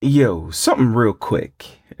Yo, something real quick.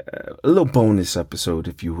 A little bonus episode,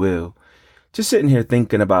 if you will. Just sitting here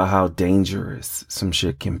thinking about how dangerous some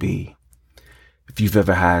shit can be. If you've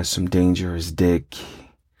ever had some dangerous dick,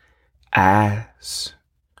 ass,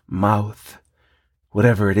 mouth,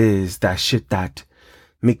 whatever it is, that shit that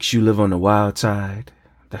makes you live on the wild side,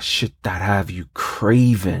 that shit that have you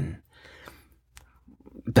craving,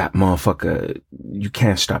 that motherfucker, you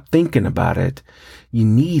can't stop thinking about it. You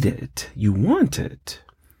need it. You want it.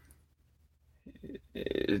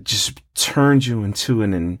 It just turns you into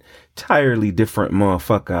an entirely different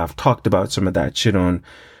motherfucker. I've talked about some of that shit on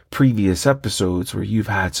previous episodes where you've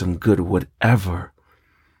had some good whatever,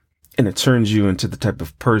 and it turns you into the type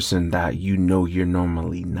of person that you know you're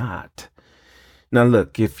normally not. Now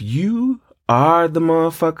look, if you are the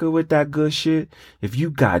motherfucker with that good shit, if you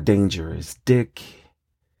got dangerous dick,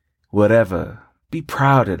 whatever, be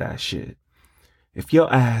proud of that shit. If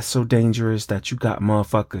your ass so dangerous that you got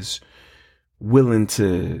motherfuckers willing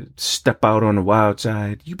to step out on the wild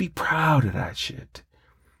side, you be proud of that shit.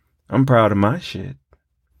 I'm proud of my shit.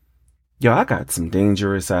 Yo, I got some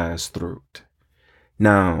dangerous ass throat.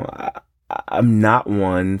 Now, I'm not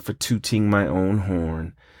one for tooting my own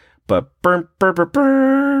horn, but burp, burp, burp,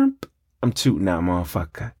 burp, I'm tooting that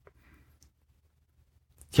motherfucker.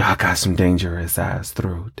 Yo, I got some dangerous ass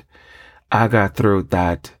throat. I got throat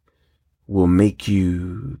that will make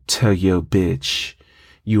you tell your bitch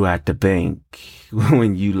you at the bank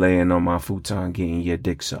when you laying on my futon getting your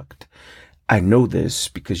dick sucked. I know this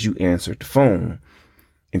because you answered the phone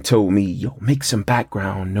and told me, yo, make some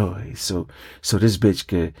background noise so this bitch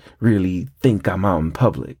could really think I'm out in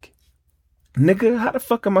public. Nigga, how the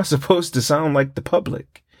fuck am I supposed to sound like the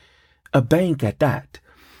public? A bank at that.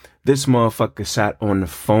 This motherfucker sat on the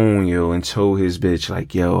phone, yo, and told his bitch,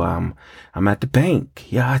 like, yo, I'm at the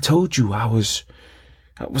bank. Yeah, I told you I was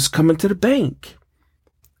coming to the bank.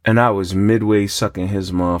 And I was midway sucking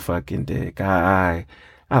his motherfucking dick. I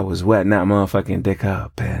was wetting that motherfucking dick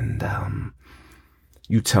up, and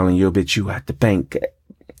you telling your bitch you at the bank.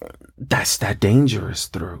 That's that dangerous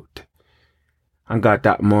throat. I got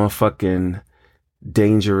that motherfucking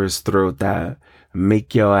dangerous throat that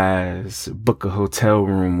make your ass book a hotel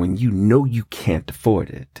room when you know you can't afford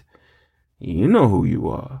it. You know who you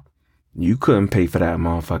are. You couldn't pay for that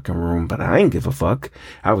motherfucking room, but I ain't give a fuck.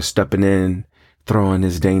 I was stepping in, throwing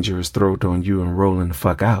this dangerous throat on you and rolling the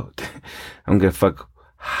fuck out. I don't give a fuck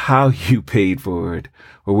how you paid for it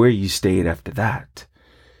or where you stayed after that.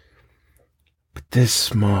 But this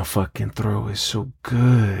motherfucking throat is so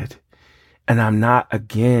good. And I'm not,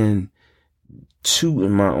 again, tooting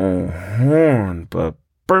my own horn, but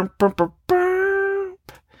burp, burp, burp,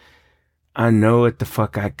 burp. I know what the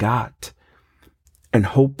fuck I got. And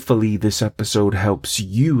hopefully this episode helps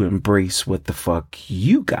you embrace what the fuck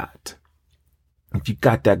you got. If you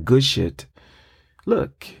got that good shit,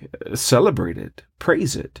 look, celebrate it,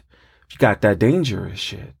 praise it. If you got that dangerous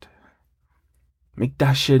shit, make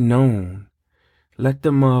that shit known. Let the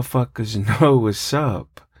motherfuckers know what's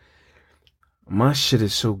up. My shit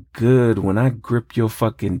is so good when I grip your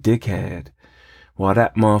fucking dickhead while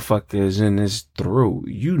that motherfucker is in his throat.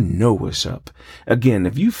 You know what's up. Again,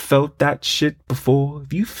 if you felt that shit before,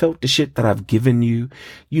 if you felt the shit that I've given you,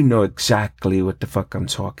 you know exactly what the fuck I'm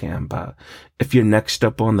talking about. If you're next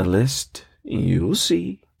up on the list, you'll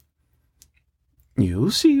see.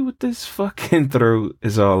 You'll see what this fucking throat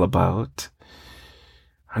is all about.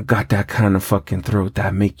 I got that kind of fucking throat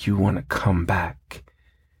that make you want to come back.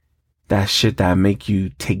 That shit that make you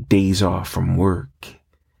take days off from work.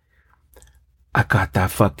 I got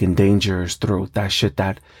that fucking dangerous throat. That shit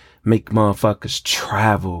that make motherfuckers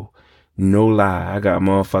travel. No lie, I got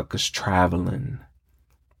motherfuckers traveling.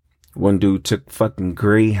 One dude took fucking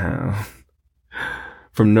Greyhound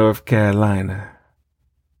from North Carolina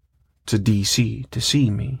to DC to see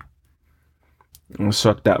me. I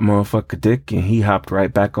sucked that motherfucker dick and he hopped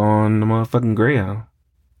right back on the motherfucking Greyhound.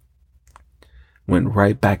 Went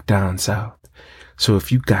right back down south. So if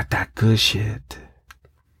you got that good shit,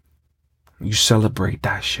 you celebrate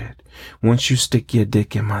that shit. Once you stick your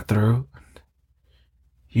dick in my throat,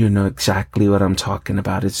 you know exactly what I'm talking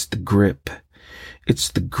about. It's the grip. It's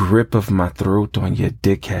the grip of my throat on your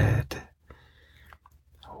dickhead.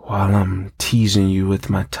 While I'm teasing you with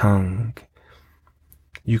my tongue,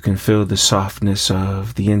 you can feel the softness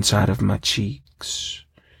of the inside of my cheeks.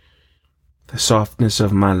 The softness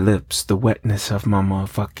of my lips, the wetness of my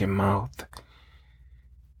motherfucking mouth.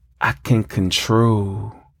 I can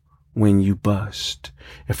control when you bust.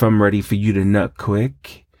 If I'm ready for you to nut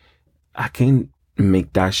quick, I can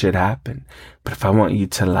make that shit happen. But if I want you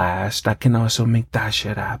to last, I can also make that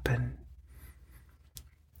shit happen.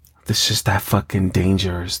 This is that fucking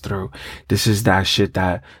dangerous throat. This is that shit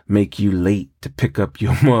that make you late to pick up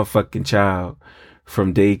your motherfucking child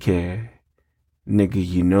from daycare. Nigga,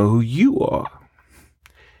 you know who you are.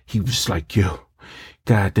 He was like, yo,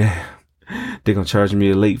 goddamn, they gonna charge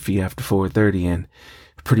me a late fee after 4:30 and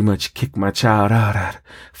pretty much kick my child out at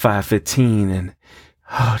 5:15 and,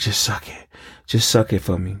 oh, just suck it. Just suck it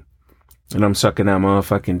for me. And I'm sucking that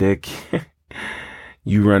motherfucking dick.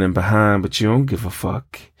 You running behind, but you don't give a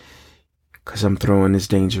fuck. Cause I'm throwing this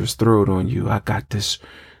dangerous throat on you. I got this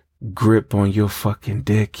grip on your fucking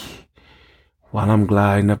dick while I'm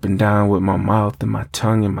gliding up and down with my mouth and my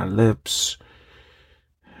tongue and my lips.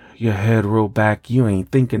 Your head rolled back. You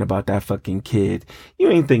ain't thinking about that fucking kid. You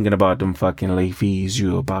ain't thinking about them fucking late fees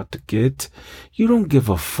you about to get. You don't give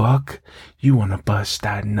a fuck. You wanna bust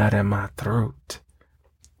that nut in my throat.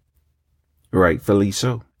 Rightfully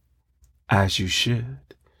so. As you should.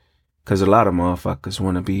 Cause a lot of motherfuckers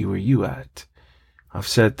wanna be where you at. I've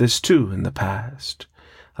said this too in the past.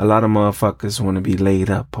 A lot of motherfuckers wanna be laid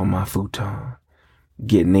up on my futon,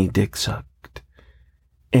 getting they dick sucked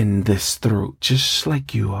in this throat, just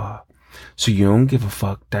like you are. So you don't give a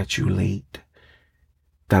fuck that you late.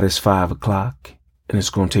 That it's 5 o'clock and it's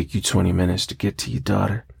gonna take you 20 minutes to get to your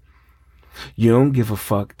daughter. You don't give a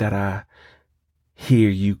fuck that I hear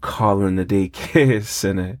you calling the daycare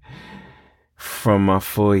center from my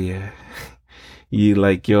foyer. You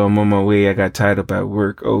like, yo, I'm on my way. I got tied up at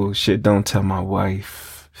work. Oh shit, don't tell my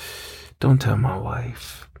wife. Don't tell my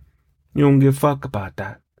wife. You don't give a fuck about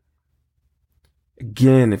that.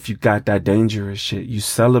 Again, if you got that dangerous shit, you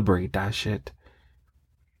celebrate that shit.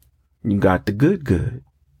 You got the good.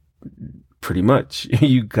 Pretty much.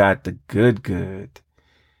 You got the good.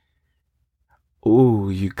 Ooh,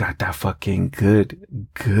 you got that fucking good.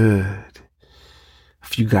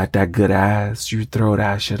 If you got that good ass, you throw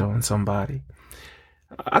that shit on somebody.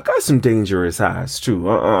 I got some dangerous eyes too.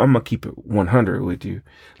 I'm gonna keep it 100 with you.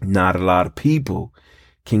 Not a lot of people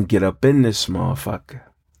can get up in this motherfucker.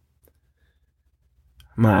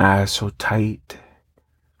 My eyes so tight.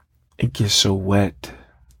 It gets so wet.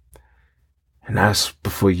 And that's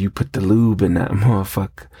before you put the lube in that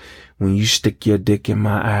motherfucker. When you stick your dick in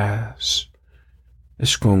my ass,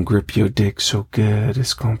 it's gonna grip your dick so good.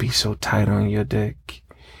 It's gonna be so tight on your dick.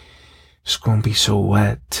 It's gonna be so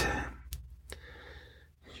wet.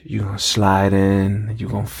 You gonna slide in. You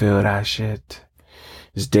gonna feel that shit.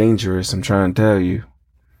 It's dangerous, I'm trying to tell you.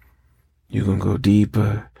 You gonna go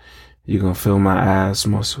deeper. You gonna feel my ass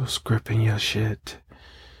muscles gripping your shit.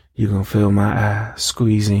 You gonna feel my ass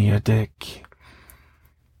squeezing your dick.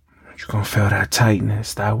 You gonna feel that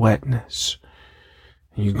tightness, that wetness.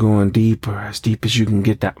 You going deeper, as deep as you can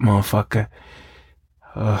get that motherfucker.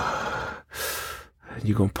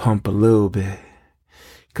 You gonna pump a little bit.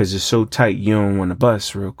 Cause it's so tight you don't wanna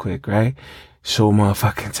bust real quick, right? So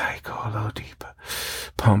motherfucking tight, go a little deeper.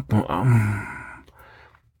 Pump,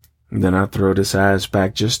 Then I throw this ass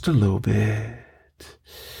back just a little bit.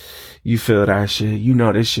 You feel that shit. You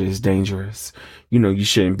know this shit is dangerous. You know you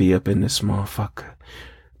shouldn't be up in this motherfucker.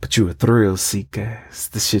 But you a thrill seeker. It's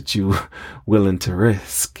the shit you willing to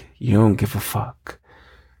risk. You don't give a fuck.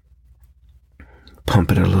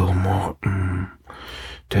 Pump it a little more.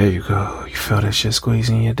 There you go. You feel that shit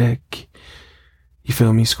squeezing your dick? You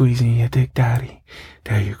feel me squeezing your dick, daddy?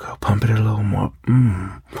 There you go. Pump it a little more.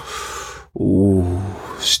 Ooh,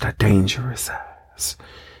 it's that dangerous ass.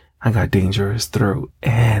 I got dangerous throat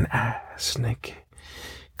and ass, nigga.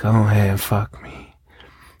 Go ahead and fuck me.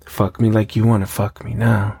 Fuck me like you wanna fuck me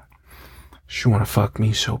now. You wanna fuck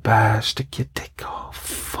me so bad, stick your dick off.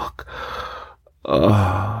 Fuck.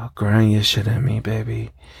 Grind your shit in me,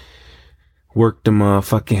 baby. Work the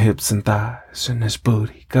motherfucking hips and thighs and this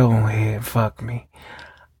booty. Go ahead and fuck me.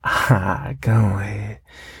 Go ahead.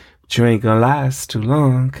 But you ain't gonna last too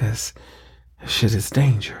long, cause this shit is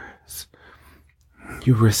dangerous.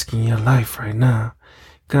 You risking your life right now.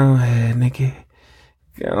 Go ahead, nigga.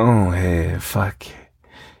 Go ahead, fuck it.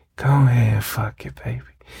 Go ahead, fuck it, baby.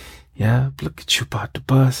 Yeah, look at you about to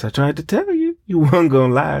bust. I tried to tell you. You weren't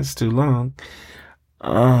gonna last too long.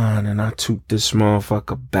 And then I toot this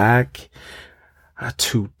motherfucker back. I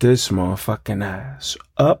toot this motherfucking ass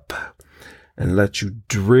up and let you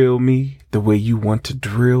drill me the way you want to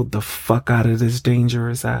drill the fuck out of this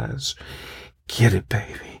dangerous ass. Get it,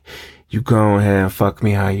 baby. You go ahead and fuck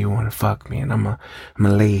me how you want to fuck me, and I'm gonna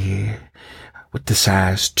lay here with this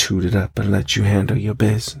ass tooted up and let you handle your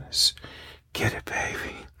business. Get it,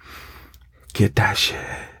 baby. Get that shit.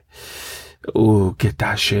 Ooh, get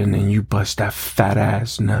that shit, and then you bust that fat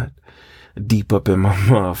ass nut deep up in my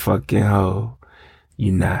motherfucking hole.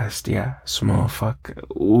 You nasty ass motherfucker.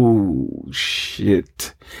 Ooh,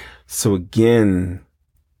 shit. So again,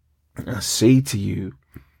 I say to you,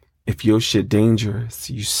 if your shit dangerous,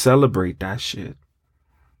 you celebrate that shit.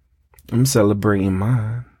 I'm celebrating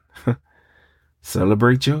mine.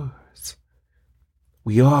 Celebrate yours.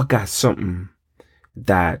 We all got something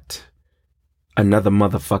that another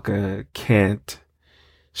motherfucker can't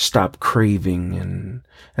stop craving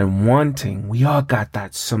and wanting. We all got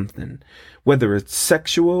that something. Whether it's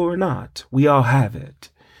sexual or not, we all have it.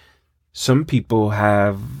 Some people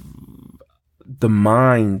have the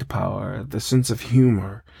mind power, the sense of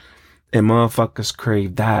humor, and motherfuckers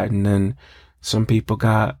crave that. And then some people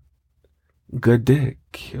got good dick,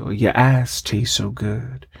 or your ass tastes so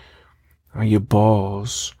good, or your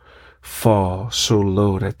balls fall so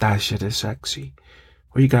low that shit is sexy,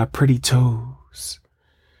 or you got pretty toes.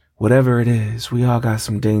 Whatever it is, we all got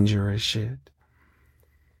some dangerous shit.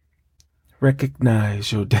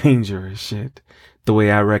 Recognize your dangerous shit the way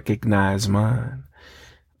I recognize mine.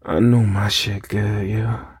 I know my shit good,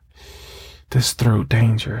 yo. This throat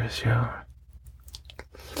dangerous, yo.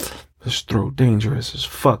 This throat dangerous as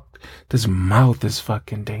fuck. This mouth is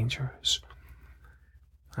fucking dangerous.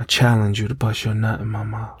 I challenge you to bust your nut in my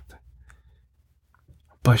mouth.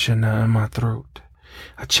 Bust your nut in my throat.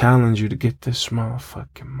 I challenge you to get this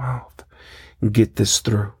motherfucking mouth and get this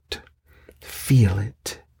throat. Feel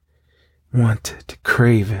it. Want it.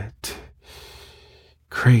 Crave it.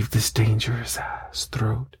 Crave this dangerous ass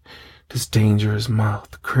throat. This dangerous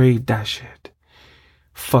mouth. Crave that shit.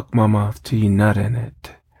 Fuck my mouth till you nut in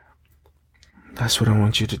it. That's what I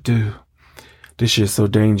want you to do. This shit's so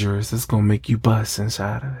dangerous, it's gonna make you bust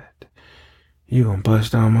inside of it. You gonna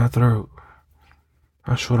bust down my throat.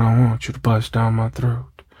 That's what I want you to bust down my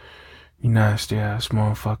throat. You nasty ass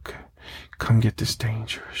motherfucker. Come get this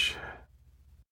dangerous shit.